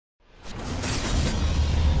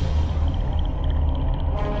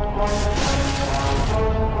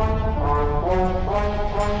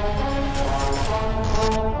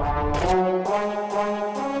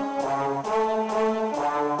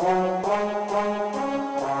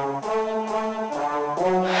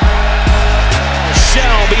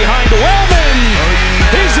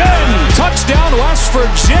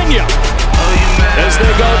Virginia as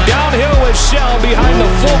they go downhill with Shell behind the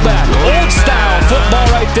fullback. Old-style football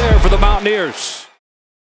right there for the Mountaineers.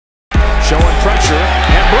 Showing pressure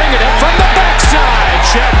and bringing it from the backside.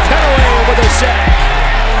 Chad Petaway with a sack.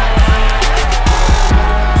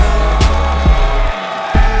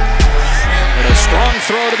 And a strong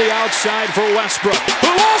throw to the outside for Westbrook,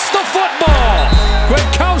 who lost the football.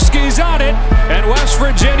 Kwiatkowski's on it, and West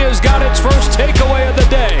Virginia's got its first takeaway of the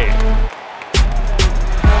day.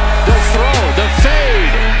 The throw, the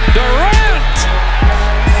fade, Durant!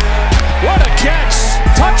 What a catch!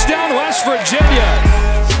 Touchdown, West Virginia.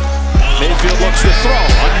 Mayfield looks to throw,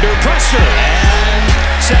 under pressure, and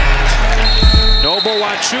sacked. Noble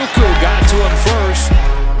Wachuku got to him first.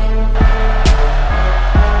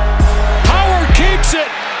 Howard keeps it.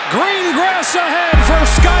 Green grass ahead for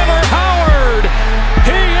Skyler Howard.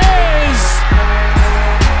 He is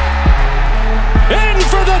in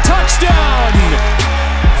for the touchdown.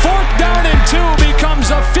 4th down and 2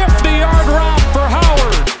 becomes a 50-yard romp for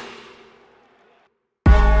Howard.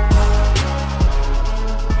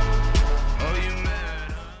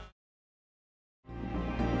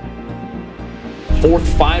 4th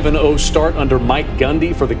 5-0 start under Mike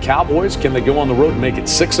Gundy for the Cowboys. Can they go on the road and make it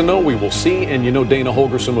 6-0? We will see. And you know Dana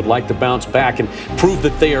Holgorsen would like to bounce back and prove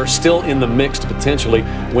that they are still in the mix to potentially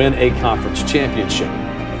win a conference championship.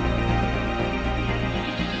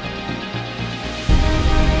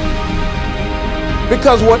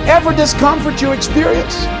 Because whatever discomfort you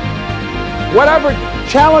experience, whatever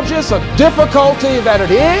challenges or difficulty that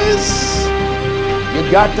it is, you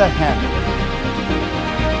got to handle it.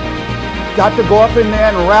 Got to go up in there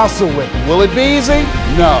and wrestle with it. Will it be easy?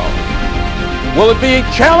 No. Will it be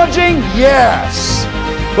challenging? Yes.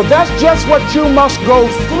 But that's just what you must go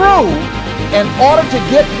through in order to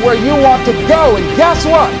get where you want to go. And guess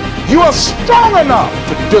what? You are strong enough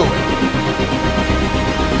to do it.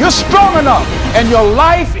 You're strong enough, and your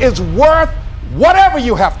life is worth whatever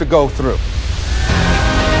you have to go through.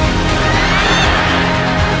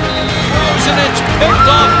 And it's picked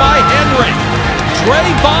off by Henry.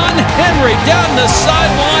 Trayvon Henry down the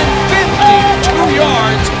sideline, 52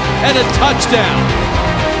 yards and a touchdown.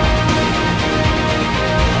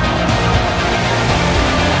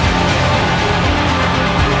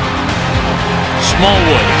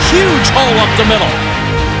 Smallwood, huge hole up the middle.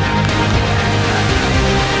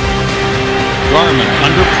 Garman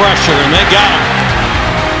under pressure, and they got him.